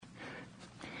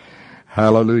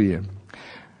Hallelujah.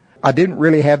 I didn't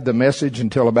really have the message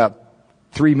until about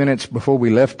 3 minutes before we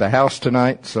left the house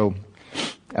tonight, so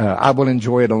I will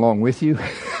enjoy it along with you.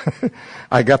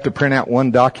 I got to print out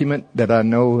one document that I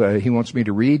know he wants me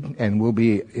to read, and will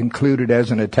be included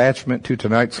as an attachment to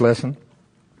tonight's lesson.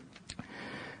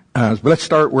 But let's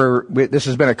start where this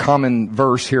has been a common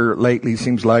verse here lately,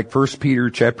 seems like 1 Peter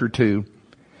chapter 2,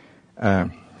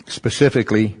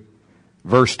 specifically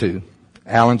verse 2.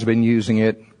 Alan's been using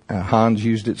it. Hans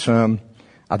used it some.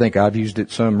 I think I've used it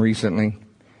some recently.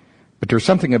 But there's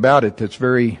something about it that's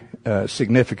very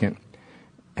significant.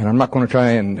 And I'm not going to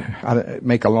try and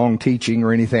make a long teaching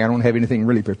or anything. I don't have anything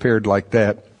really prepared like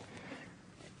that.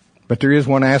 But there is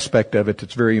one aspect of it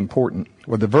that's very important.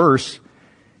 Well, the verse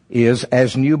is,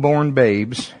 as newborn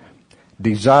babes,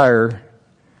 desire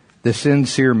the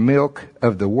sincere milk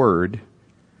of the word,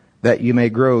 that you may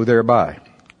grow thereby.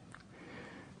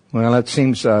 Well, that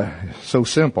seems so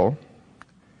simple.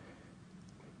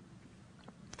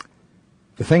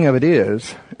 The thing of it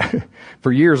is,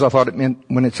 for years I thought it meant,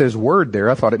 when it says word there,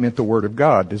 I thought it meant the word of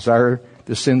God. Desire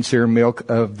the sincere milk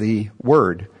of the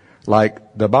word,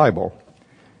 like the Bible.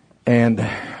 And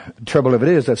the trouble of it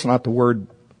is, that's not the word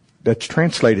that's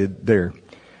translated there.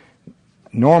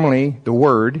 Normally, the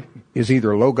word is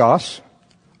either logos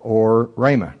or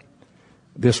rhema.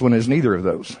 This one is neither of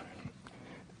those.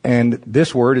 And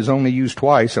this word is only used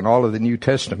twice in all of the New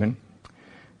Testament.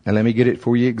 Now let me get it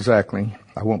for you exactly.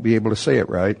 I won't be able to say it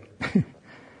right.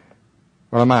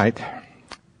 Well, I might.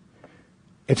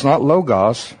 It's not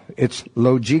logos, it's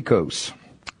logikos.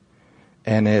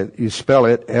 And you spell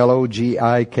it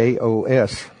Logikos.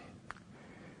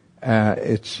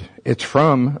 It's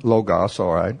from logos,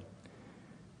 all right.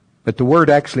 But the word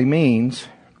actually means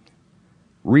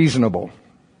reasonable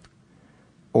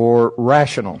or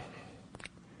rational,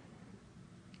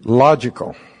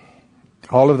 logical.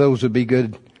 All of those would be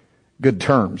good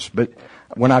terms. But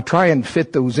when I try and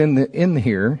fit those in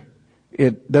here,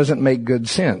 it doesn't make good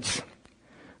sense.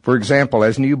 For example,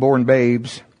 as newborn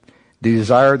babes,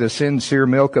 desire the sincere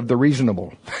milk of the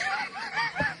reasonable.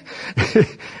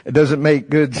 It doesn't make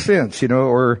good sense,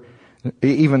 or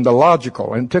even the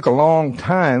logical. And it took a long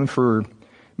time for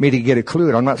me to get a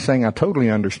clue. I'm not saying I totally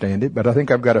understand it, but I think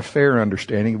I've got a fair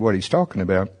understanding of what he's talking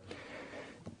about.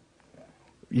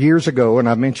 Years ago, and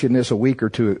I mentioned this a week or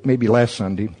two, maybe last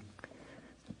Sunday,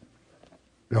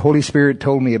 the Holy Spirit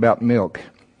told me about milk.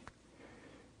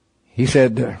 He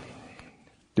said,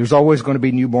 there's always going to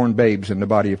be newborn babes in the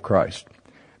body of Christ.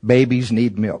 Babies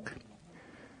need milk.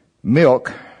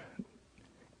 Milk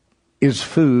is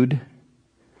food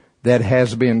that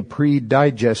has been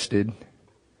pre-digested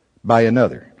by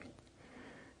another.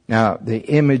 Now, the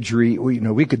imagery,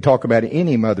 we could talk about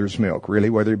any mother's milk, really,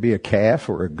 whether it be a calf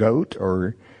or a goat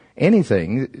or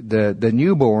anything. The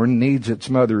newborn needs its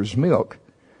mother's milk.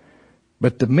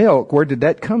 But the milk, where did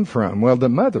that come from? Well, the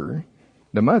mother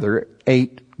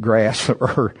ate grass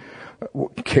or,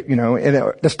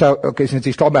 and let's talk, okay, since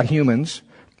he's talking about humans,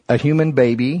 a human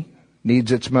baby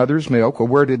needs its mother's milk. Well,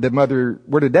 where did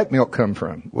that milk come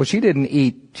from? Well, she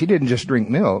didn't just drink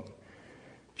milk.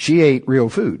 She ate real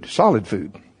food, solid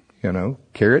food,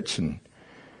 carrots and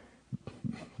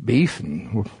beef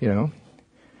and,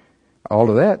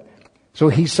 all of that. So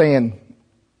he's saying,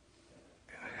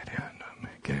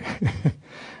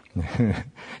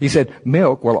 he said,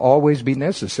 milk will always be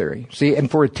necessary. See,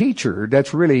 and for a teacher,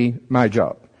 that's really my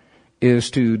job,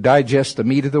 is to digest the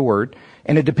meat of the word.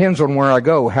 And it depends on where I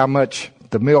go, how much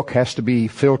the milk has to be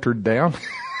filtered down.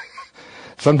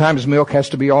 Sometimes milk has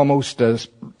to be almost a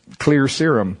clear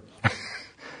serum.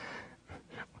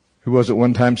 Who was it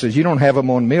one time says, you don't have them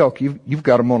on milk, you've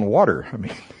got them on water.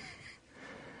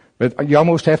 But you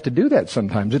almost have to do that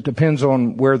sometimes. It depends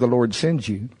on where the Lord sends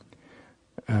you.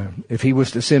 If he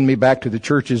was to send me back to the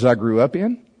churches I grew up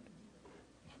in,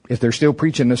 if they're still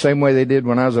preaching the same way they did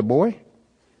when I was a boy,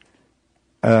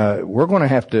 we're going to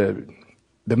have to,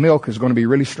 the milk is going to be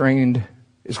really strained.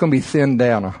 It's going to be thinned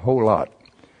down a whole lot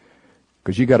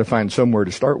because you got to find somewhere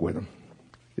to start with them.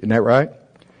 Isn't that right?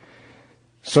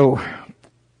 So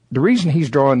the reason he's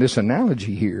drawing this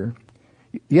analogy here,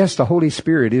 yes, the Holy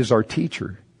Spirit is our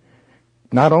teacher.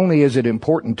 Not only is it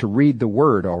important to read the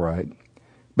Word, all right,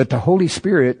 but the Holy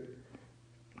Spirit,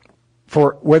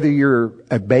 for whether you're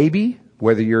a baby,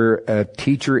 whether you're a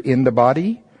teacher in the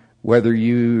body, whether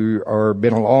you are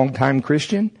been a long time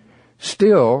Christian,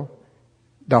 still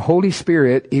the Holy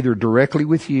Spirit, either directly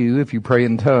with you if you pray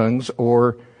in tongues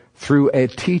or through a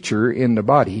teacher in the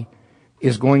body,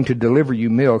 is going to deliver you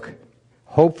milk,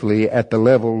 hopefully at the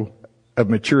level of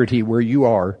maturity where you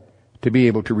are to be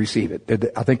able to receive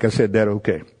it. I think I said that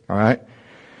okay. All right.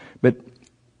 But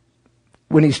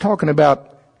when he's talking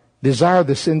about desire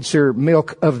the sincere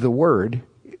milk of the Word,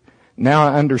 now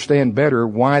I understand better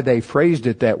why they phrased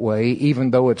it that way,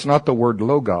 even though it's not the word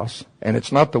logos and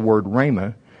it's not the word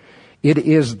rhema. It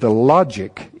is the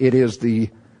logic, it is the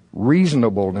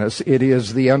reasonableness, it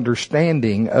is the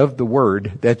understanding of the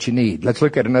Word that you need. Let's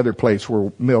look at another place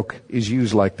where milk is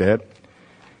used like that,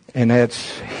 and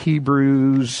that's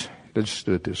Hebrews, let's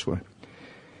do it this way.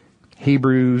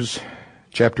 Hebrews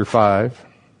chapter 5.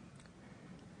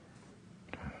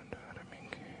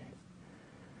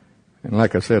 And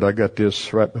like I said, I got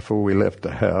this right before we left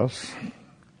the house.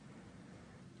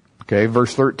 Okay,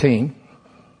 verse 13.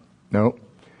 No.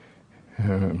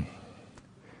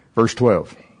 Verse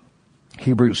 12.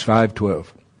 Hebrews 5:12.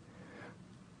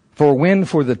 For when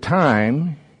for the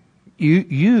time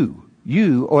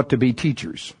you ought to be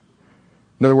teachers.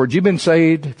 In other words, you've been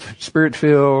saved,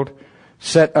 Spirit-filled,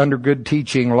 set under good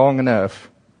teaching long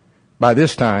enough. By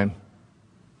this time,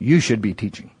 you should be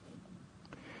teaching.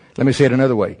 Let me say it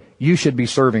another way. You should be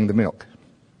serving the milk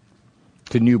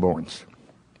to newborns.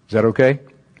 Is that okay?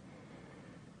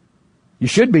 You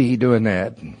should be doing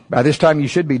that. By this time, you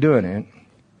should be doing it.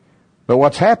 But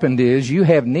what's happened is you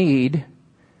have need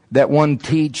that one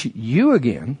teach you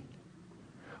again,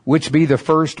 which be the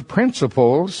first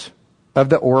principles of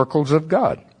the oracles of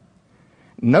God.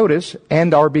 Notice,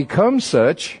 and are become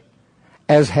such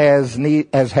as have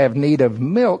need of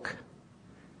milk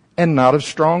and not of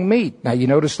strong meat. Now you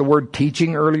notice the word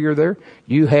teaching earlier there.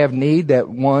 You have need that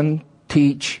one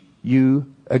teach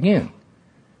you again.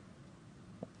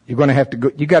 You're going to have to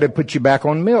go, you got to put you back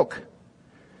on milk.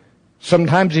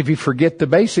 Sometimes if you forget the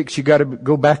basics, you got to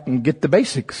go back and get the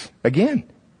basics again.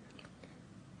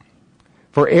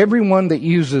 For everyone that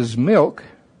uses milk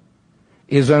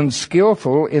is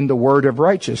unskillful in the word of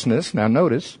righteousness. Now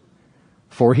notice,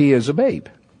 for he is a babe.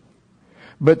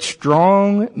 But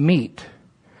strong meat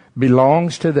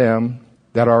belongs to them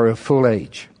that are of full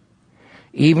age,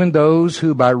 even those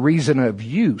who by reason of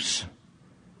use.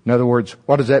 In other words,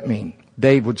 what does that mean?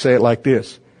 Dave would say it like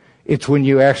this. It's when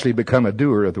you actually become a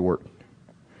doer of the word.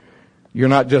 You're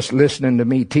not just listening to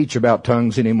me teach about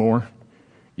tongues anymore.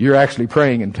 You're actually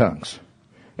praying in tongues.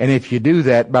 And if you do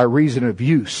that by reason of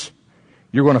use,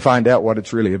 you're going to find out what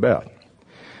it's really about.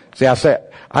 See,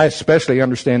 I especially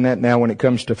understand that now when it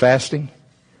comes to fasting.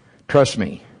 Trust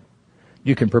me.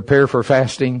 You can prepare for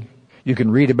fasting. You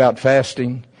can read about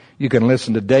fasting. You can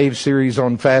listen to Dave's series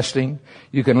on fasting.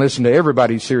 You can listen to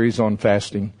everybody's series on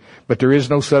fasting. But there is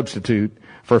no substitute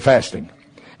for fasting.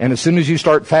 And as soon as you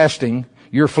start fasting,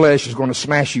 your flesh is going to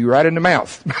smash you right in the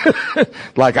mouth.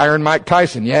 Like Iron Mike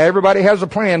Tyson. Yeah, everybody has a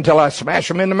plan until I smash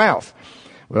them in the mouth.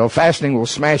 Well, fasting will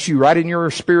smash you right in your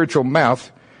spiritual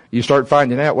mouth. You start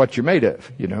finding out what you're made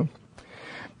of, you know.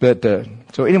 But,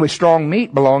 so anyway, strong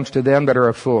meat belongs to them that are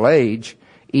of full age,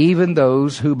 even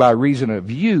those who by reason of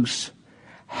use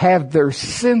have their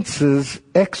senses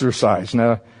exercised.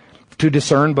 Now, to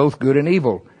discern both good and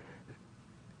evil.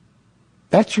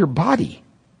 That's your body.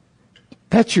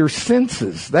 That's your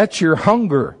senses. That's your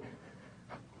hunger.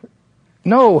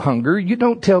 No, hunger, you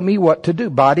don't tell me what to do.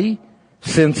 Body,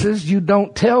 senses, you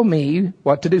don't tell me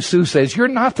what to do. Sue says, you're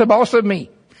not the boss of me.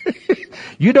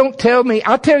 You don't tell me.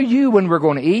 I'll tell you when we're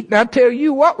going to eat, and I'll tell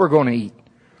you what we're going to eat.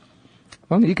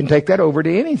 Well, you can take that over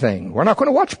to anything. We're not going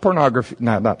to watch pornography.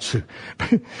 No, not Sue.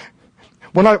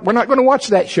 We're not going to watch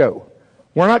that show.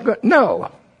 We're not going,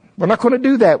 no. We're not going to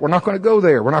do that. We're not going to go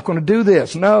there. We're not going to do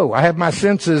this. No, I have my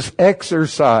senses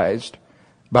exercised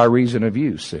by reason of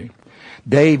use, see.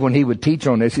 Dave, when he would teach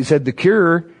on this, he said the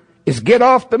cure is get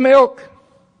off the milk.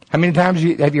 How many times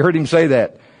have you heard him say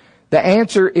that? The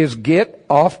answer is get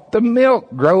off the milk.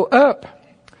 Grow up.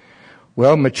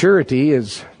 Well, maturity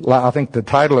is, I think the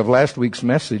title of last week's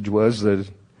message was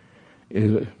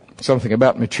something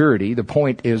about maturity. The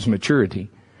point is maturity.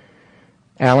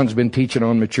 Alan's been teaching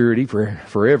on maturity for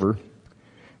forever.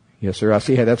 Yes, sir. I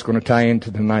see how that's going to tie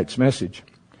into tonight's message.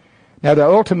 Now, the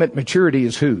ultimate maturity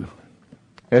is who?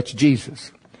 That's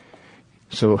Jesus.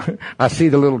 So I see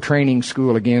the little training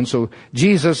school again. So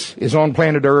Jesus is on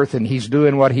planet Earth and he's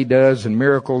doing what he does and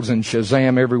miracles and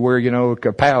Shazam everywhere, you know,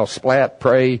 kapow, splat,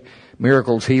 pray,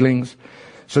 miracles, healings.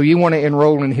 So you want to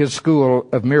enroll in his school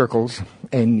of miracles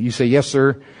and you say, yes,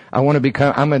 sir,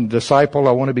 I'm a disciple.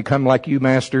 I want to become like you,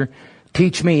 Master.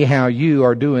 Teach me how you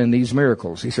are doing these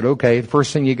miracles. He said, okay, the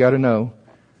first thing you got to know,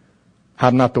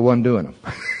 I'm not the one doing them.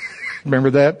 Remember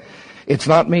that? It's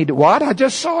not me. What? I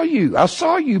just saw you. I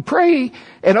saw you pray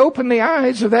and open the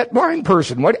eyes of that blind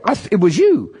person. It was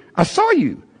you. I saw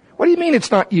you. What do you mean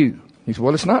it's not you? He said,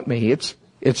 well, it's not me.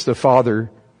 It's the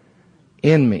Father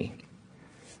in me.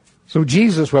 So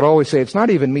Jesus would always say, it's not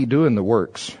even me doing the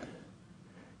works.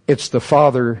 It's the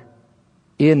Father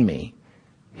in me.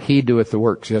 He doeth the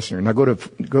works. Yes, sir. Now I'm going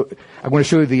to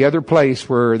show you the other place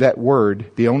where that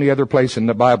word, the only other place in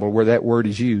the Bible where that word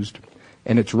is used.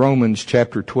 And it's Romans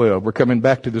chapter 12. We're coming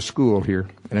back to the school here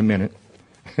in a minute.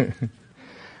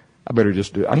 I better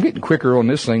just do it. I'm getting quicker on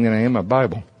this thing than I am my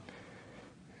Bible.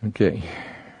 Okay.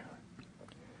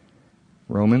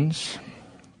 Romans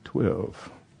 12,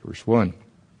 verse 1.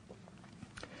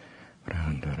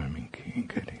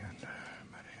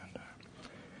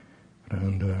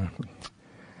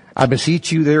 I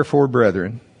beseech you, therefore,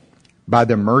 brethren, by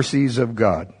the mercies of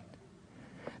God,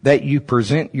 that you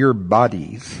present your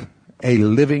bodies a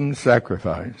living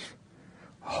sacrifice,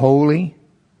 holy,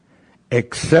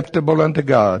 acceptable unto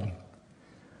God,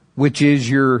 which is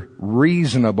your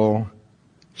reasonable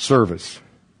service.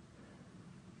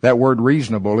 That word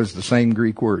reasonable is the same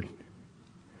Greek word.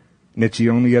 And it's the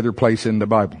only other place in the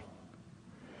Bible.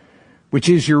 Which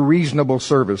is your reasonable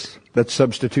service. Let's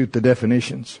substitute the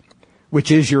definitions.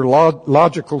 Which is your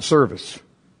logical service.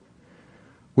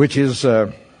 Which is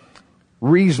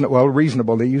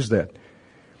reasonable, they use that.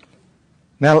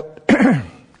 Now,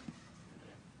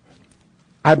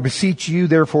 I beseech you,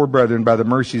 therefore, brethren, by the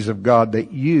mercies of God,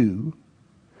 that you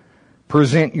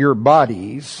present your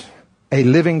bodies a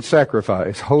living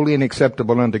sacrifice, holy and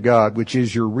acceptable unto God, which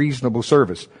is your reasonable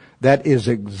service. That is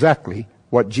exactly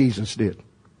what Jesus did.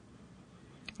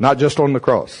 Not just on the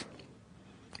cross.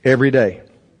 Every day.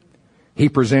 He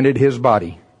presented His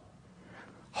body.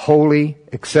 Holy,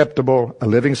 acceptable, a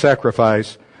living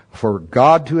sacrifice for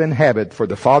God to inhabit, for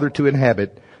the Father to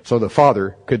inhabit, so the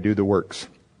Father could do the works.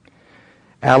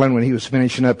 Alan, when he was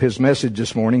finishing up his message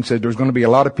this morning, said there's going to be a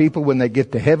lot of people when they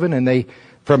get to heaven, and they,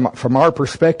 from our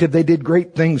perspective, they did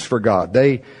great things for God.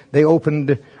 They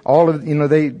opened all of,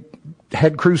 they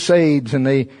had crusades, and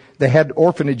they had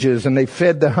orphanages, and they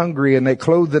fed the hungry, and they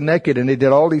clothed the naked, and they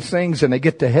did all these things, and they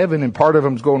get to heaven, and part of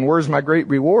them's going, where's my great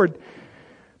reward?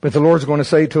 But the Lord's going to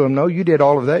say to them, no, you did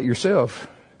all of that yourself.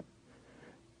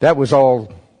 That was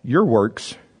all your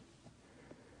works.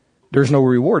 There's no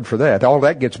reward for that. All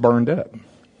that gets burned up.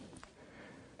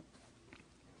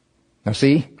 Now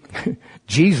see,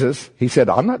 Jesus, He said,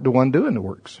 I'm not the one doing the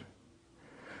works.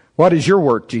 What is your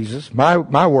work, Jesus? My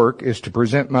work is to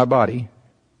present my body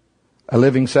a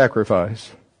living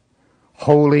sacrifice,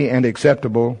 holy and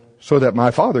acceptable, so that my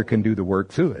Father can do the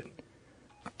work through it.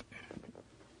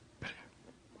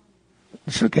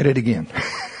 Let's look at it again.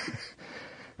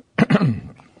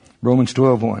 Romans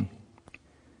 12:1.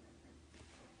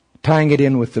 Tying it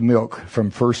in with the milk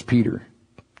from 1 Peter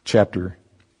chapter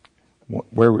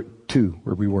 2,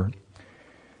 where we were.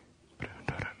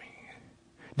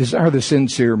 Desire the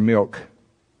sincere milk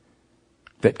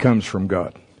that comes from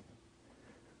God.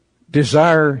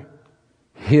 Desire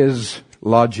His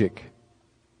logic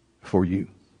for you.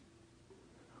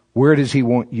 Where does He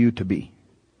want you to be?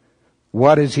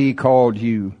 What has He called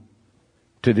you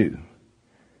to do?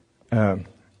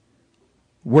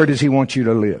 Where does He want you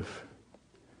to live?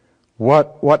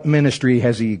 What ministry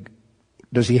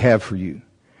does He have for you?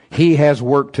 He has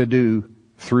work to do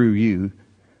through you.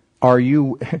 Are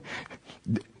you,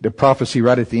 the prophecy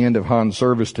right at the end of Han's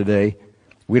service today,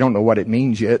 we don't know what it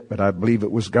means yet, but I believe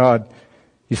it was God.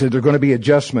 He said there are going to be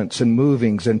adjustments and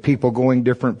movings and people going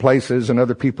different places and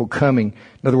other people coming.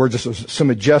 In other words, some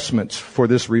adjustments for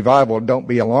this revival. Don't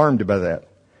be alarmed by that.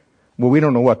 Well, we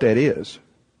don't know what that is.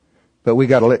 But we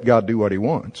got to let God do what He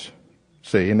wants.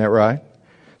 See, isn't that right?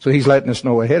 So He's letting us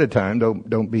know ahead of time.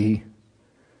 Don't be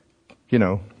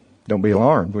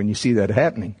alarmed when you see that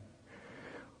happening.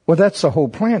 Well, that's the whole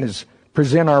plan, is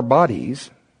present our bodies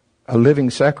a living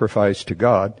sacrifice to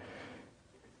God.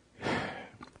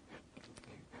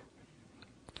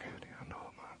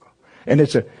 And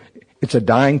it's a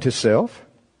dying to self.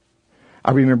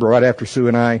 I remember right after Sue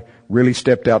and I really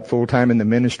stepped out full time in the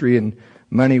ministry, and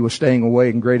money was staying away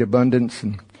in great abundance,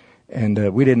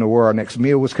 and we didn't know where our next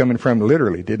meal was coming from.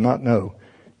 Literally, did not know.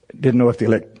 Didn't know if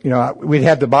we'd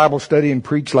had the Bible study and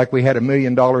preach like we had $1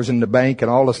 million in the bank, and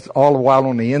all the while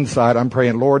on the inside, I'm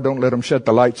praying, Lord, don't let them shut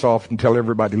the lights off until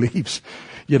everybody leaves.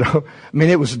 I mean,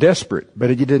 it was desperate, but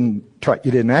you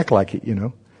didn't act like it,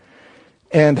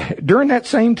 And during that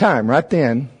same time, right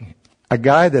then, a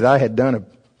guy that I had done,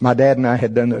 my dad and I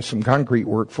had done some concrete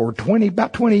work for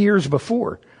about 20 years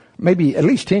before, maybe at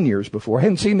least 10 years before. I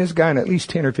hadn't seen this guy in at least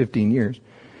 10 or 15 years.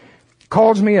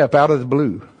 Calls me up out of the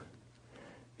blue.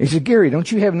 He said, Gary,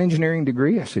 don't you have an engineering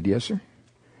degree? I said, yes, sir.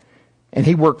 And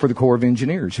he worked for the Corps of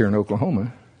Engineers here in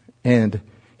Oklahoma. And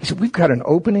he said, we've got an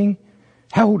opening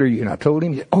How old are you? And I told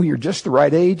him, oh, you're just the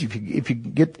right age. If you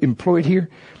get employed here,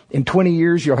 in 20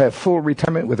 years, you'll have full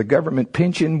retirement with a government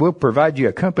pension. We'll provide you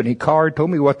a company car. Told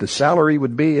me what the salary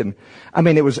would be. And I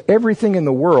mean, it was everything in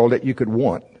the world that you could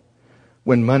want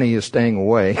when money is staying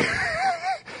away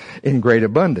in great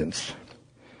abundance.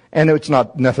 And it's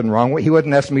nothing wrong with it. He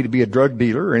wasn't asking me to be a drug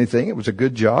dealer or anything. It was a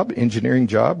good job, engineering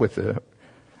job with the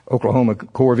Oklahoma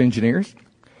Corps of Engineers.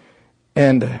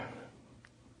 But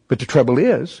the trouble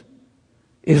is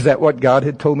that what God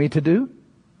had told me to do?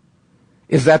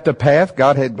 Is that the path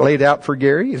God had laid out for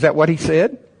Gary? Is that what he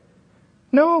said?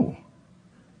 No.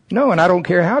 No, and I don't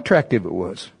care how attractive it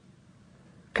was.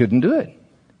 Couldn't do it.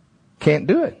 Can't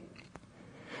do it.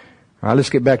 All right, let's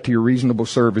get back to your reasonable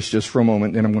service just for a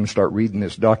moment, then I'm going to start reading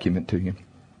this document to you.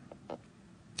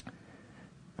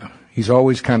 He's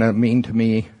always kind of mean to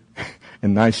me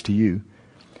and nice to you.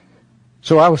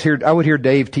 So I would hear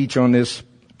Dave teach on this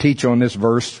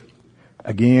verse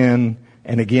again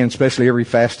and again, especially every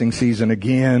fasting season,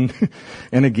 again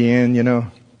and again, you know.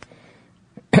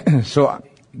 So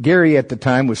Gary at the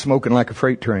time was smoking like a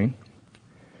freight train.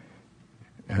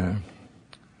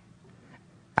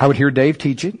 I would hear Dave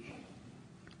teach it.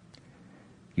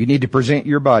 You need to present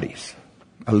your bodies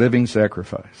a living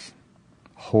sacrifice,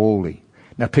 holy.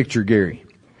 Now picture Gary.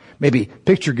 Maybe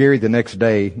picture Gary the next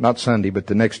day, not Sunday, but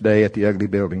the next day at the ugly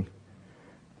building.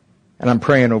 And I'm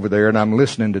praying over there and I'm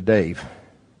listening to Dave.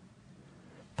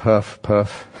 Puff,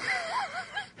 puff.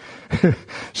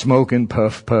 Smoking,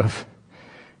 puff, puff.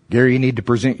 Gary, you need to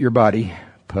present your body.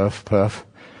 Puff, puff.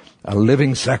 A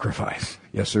living sacrifice.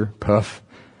 Yes, sir. Puff.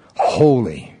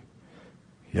 Holy.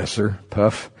 Yes, sir.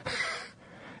 Puff.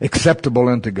 Acceptable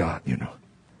unto God, you know.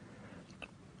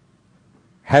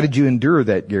 How did you endure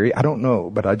that, Gary? I don't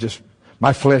know, but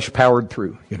my flesh powered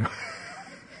through, you know.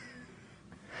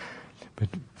 But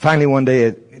finally one day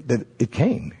it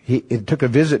came. It took a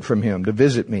visit from him to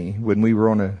visit me when we were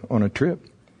on a trip.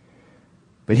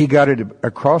 But he got it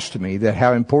across to me that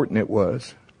how important it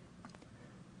was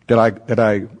that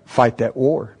I fight that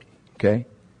war. Okay?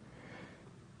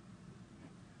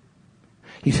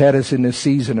 He's had us in this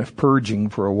season of purging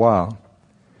for a while.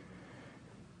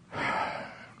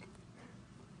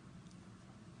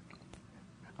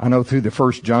 I know through the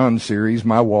First John series,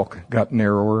 my walk got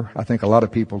narrower. I think a lot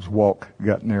of people's walk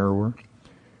got narrower.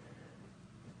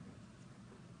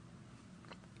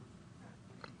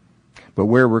 But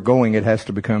where we're going, it has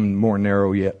to become more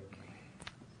narrow yet.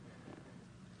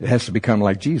 It has to become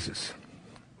like Jesus.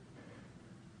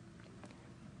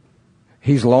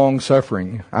 He's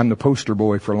long-suffering. I'm the poster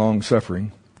boy for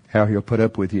long-suffering. How he'll put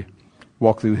up with you,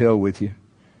 walk through hell with you.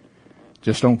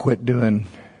 Just don't quit doing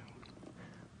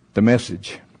the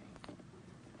message.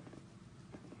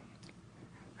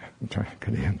 How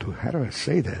do I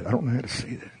say that? I don't know how to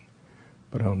say that.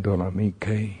 Brandora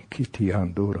mike kiti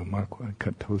andora makwa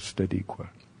katosta dikwa.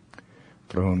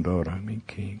 Frondora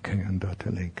miki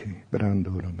kandateleke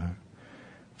brandora ma.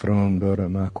 Frondora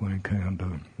makwa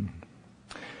kando.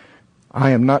 I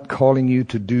am not calling you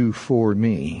to do for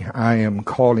me. I am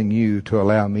calling you to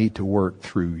allow me to work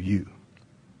through you.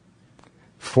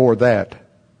 For that,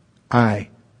 I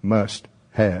must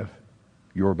have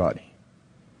your body.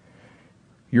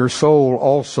 Your soul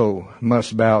also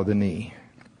must bow the knee,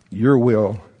 your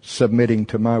will submitting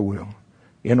to my will,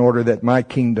 in order that my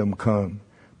kingdom come,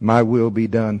 my will be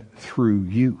done through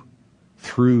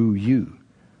you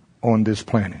on this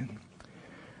planet.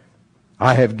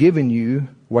 I have given you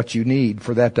what you need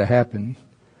for that to happen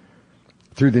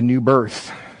through the new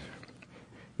birth.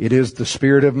 It is the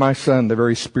Spirit of my Son, the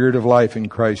very Spirit of life in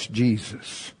Christ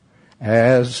Jesus,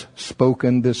 as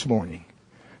spoken this morning,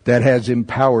 that has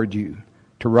empowered you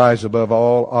to rise above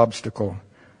all obstacle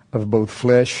of both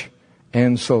flesh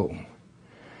and soul.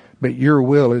 But your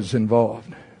will is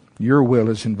involved. Your will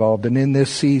is involved. And in this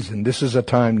season, this is a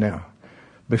time now,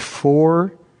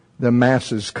 before the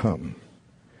masses come,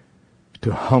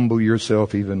 to humble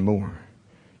yourself even more.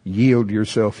 Yield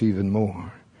yourself even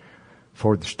more.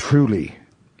 For truly,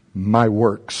 my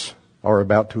works are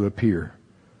about to appear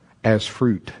as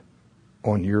fruit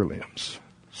on your limbs,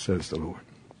 says the Lord.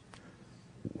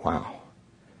 Wow.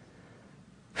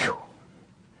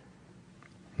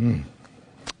 Now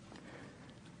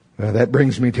that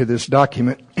brings me to this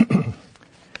document.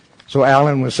 So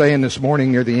Alan was saying this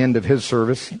morning near the end of his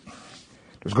service,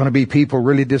 there's going to be people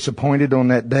really disappointed on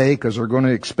that day because they're going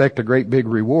to expect a great big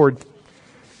reward.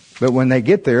 But when they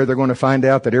get there, they're going to find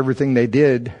out that everything they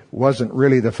did wasn't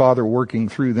really the Father working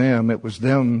through them. It was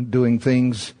them doing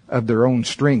things of their own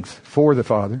strength for the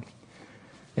Father.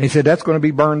 And he said that's going to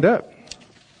be burned up.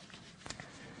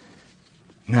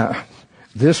 Now,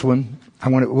 this one,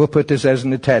 We'll put this as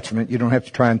an attachment. You don't have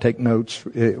to try and take notes.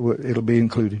 It'll be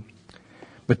included.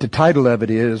 But the title of it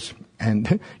is,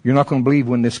 and you're not going to believe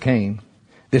when this came.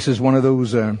 This is one of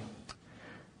those,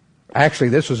 actually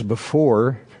this was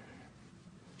before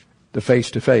the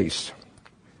face-to-face,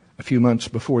 a few months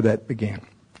before that began.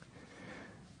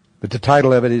 But the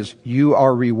title of it is, You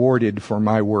Are Rewarded for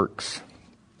My Works.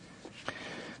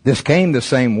 This came the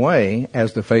same way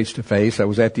as the face-to-face. I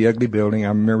was at the Ugly Building. I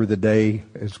remember the day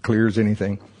as clear as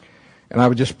anything. And I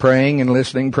was just praying and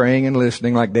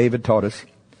listening like David taught us.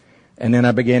 And then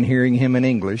I began hearing him in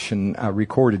English, and I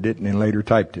recorded it and then later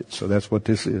typed it. So that's what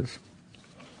this is.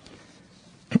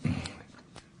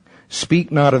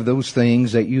 Speak not of those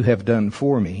things that you have done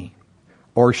for me,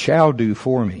 or shall do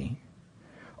for me,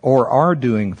 or are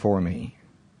doing for me,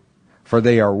 for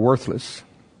they are worthless.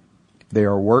 They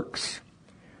are works.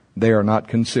 They are not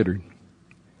considered.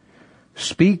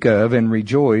 Speak of and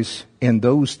rejoice in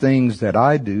those things that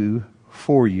I do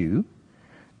for you,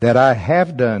 that I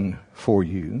have done for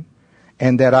you,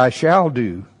 and that I shall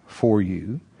do for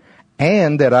you,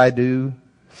 and that I do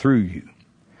through you.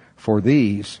 For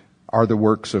these are the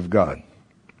works of God.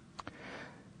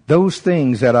 Those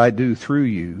things that I do through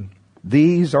you,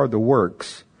 these are the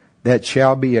works that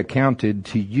shall be accounted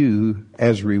to you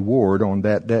as reward on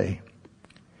that day.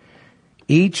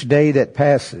 Each day that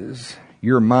passes,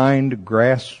 your mind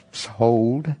grasps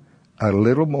hold a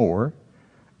little more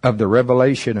of the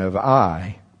revelation of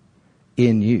I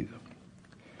in you.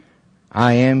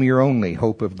 I am your only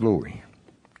hope of glory.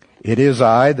 It is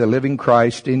I, the living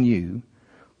Christ in you,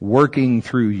 working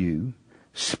through you,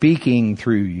 speaking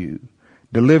through you,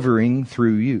 delivering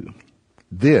through you.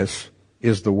 This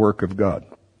is the work of God.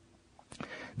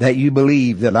 That you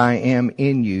believe that I am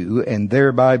in you, and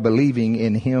thereby believing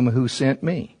in him who sent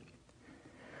me.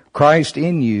 Christ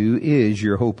in you is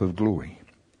your hope of glory.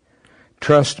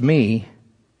 Trust me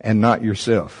and not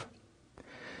yourself.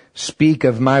 Speak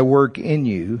of my work in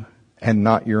you and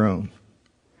not your own.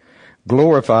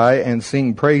 Glorify and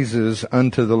sing praises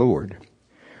unto the Lord,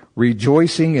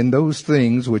 rejoicing in those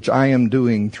things which I am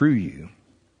doing through you,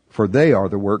 for they are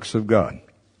the works of God.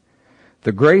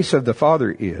 The grace of the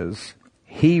Father is,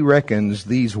 He reckons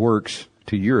these works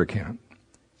to your account.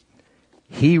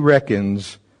 He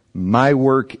reckons my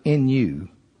work in you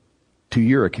to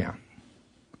your account.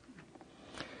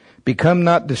 Become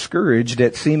not discouraged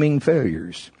at seeming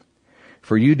failures,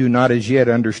 for you do not as yet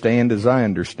understand as I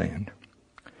understand.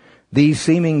 These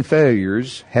seeming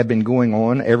failures have been going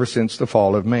on ever since the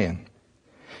fall of man.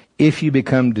 If you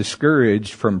become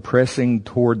discouraged from pressing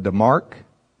toward the mark,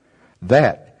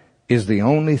 that is the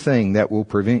only thing that will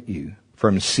prevent you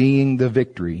from seeing the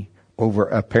victory over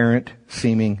apparent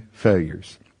seeming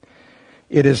failures.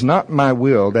 It is not my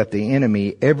will that the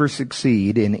enemy ever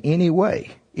succeed in any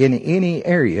way, in any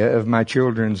area of my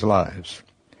children's lives.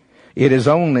 It is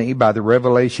only by the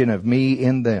revelation of me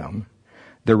in them,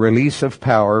 the release of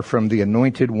power from the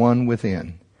anointed one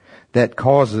within, that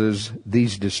causes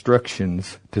these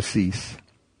destructions to cease.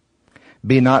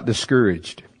 Be not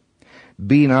discouraged.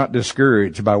 Be not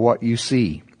discouraged by what you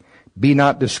see. Be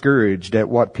not discouraged at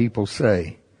what people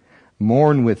say.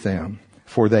 Mourn with them,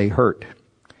 for they hurt.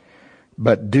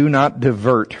 But do not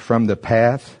divert from the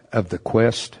path of the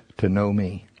quest to know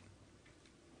me.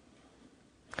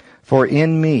 For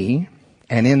in me,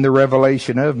 and in the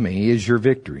revelation of me, is your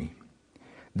victory.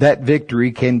 That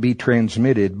victory can be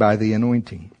transmitted by the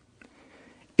anointing.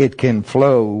 It can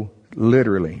flow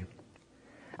literally.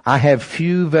 I have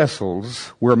few vessels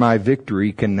where my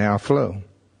victory can now flow.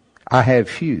 I have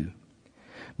few.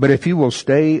 But if you will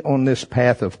stay on this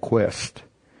path of quest,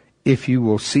 if you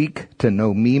will seek to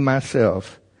know me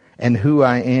myself and who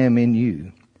I am in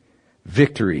you,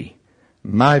 victory,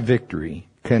 my victory,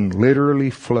 can literally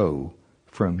flow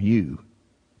from you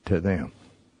to them.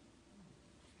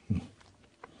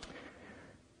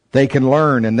 They can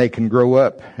learn and they can grow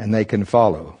up and they can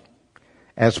follow.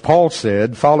 As Paul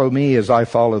said, follow me as I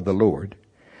follow the Lord.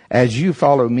 As you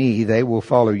follow me, they will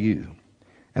follow you,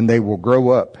 and they will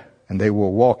grow up and they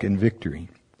will walk in victory.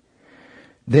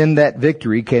 Then that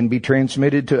victory can be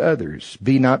transmitted to others.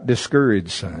 Be not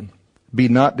discouraged, son. Be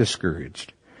not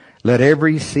discouraged. Let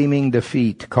every seeming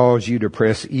defeat cause you to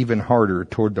press even harder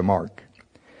toward the mark.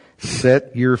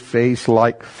 Set your face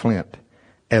like flint,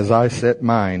 as I set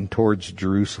mine towards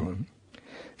Jerusalem.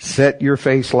 Set your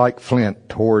face like flint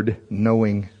toward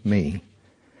knowing me.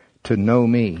 To know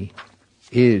me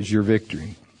is your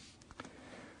victory.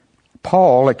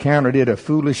 Paul accounted it a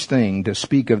foolish thing to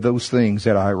speak of those things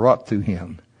that I wrought through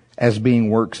him as being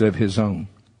works of his own.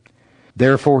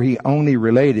 Therefore he only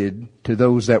related to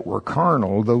those that were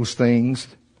carnal those things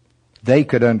they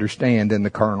could understand in the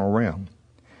carnal realm.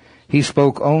 He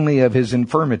spoke only of his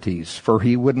infirmities, for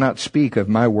he would not speak of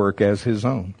my work as his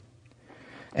own.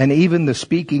 And even the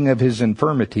speaking of his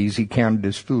infirmities he counted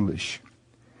as foolish.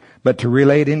 But to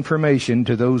relate information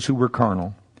to those who were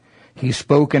carnal, he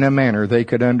spoke in a manner they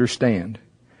could understand,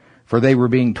 for they were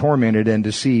being tormented and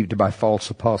deceived by false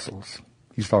apostles.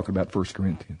 He's talking about 1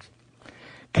 Corinthians.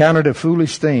 Counted a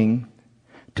foolish thing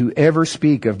to ever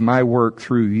speak of my work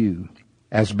through you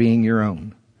as being your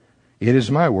own. It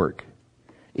is my work.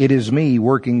 It is me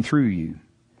working through you.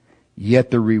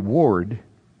 Yet the reward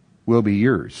will be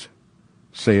yours,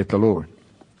 saith the Lord.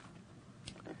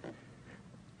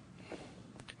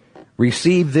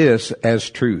 Receive this as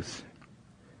truth,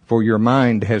 for your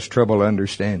mind has trouble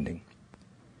understanding.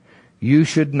 You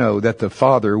should know that the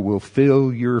Father will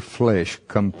fill your flesh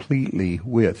completely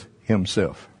with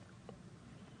himself.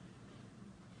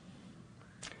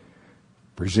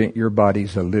 Present your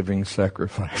bodies a living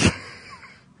sacrifice.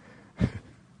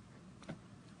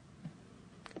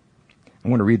 I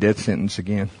want to read that sentence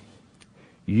again.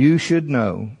 You should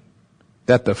know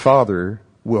that the Father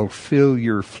will fill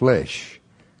your flesh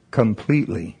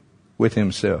completely with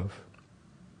himself.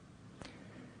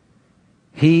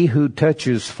 He who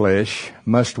touches flesh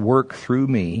must work through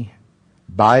me,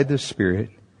 by the Spirit,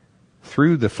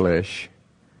 through the flesh,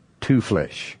 to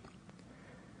flesh.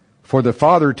 For the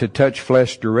Father to touch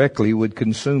flesh directly would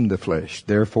consume the flesh.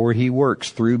 Therefore he works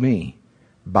through me,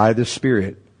 by the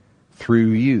Spirit,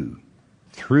 through you,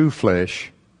 through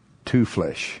flesh, to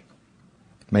flesh.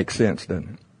 Makes sense,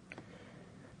 doesn't it?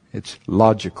 It's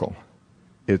logical.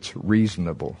 It's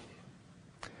reasonable.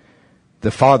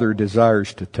 The Father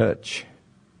desires to touch.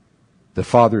 The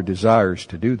Father desires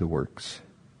to do the works.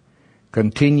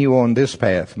 Continue on this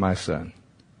path, my son,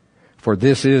 for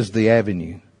this is the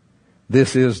avenue.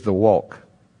 This is the walk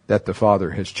that the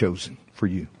Father has chosen for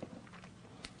you.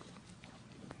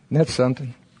 Isn't that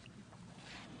something?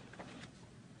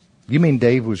 You mean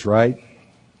Dave was right?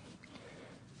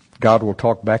 God will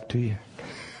talk back to you?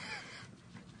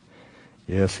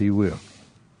 Yes, he will.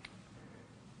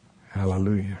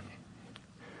 Hallelujah.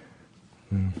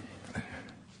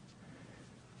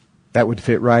 That would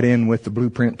fit right in with the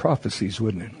blueprint prophecies,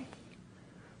 wouldn't it?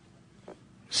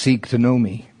 Seek to know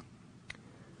me.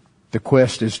 The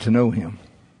quest is to know him.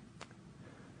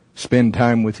 Spend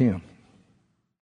time with him.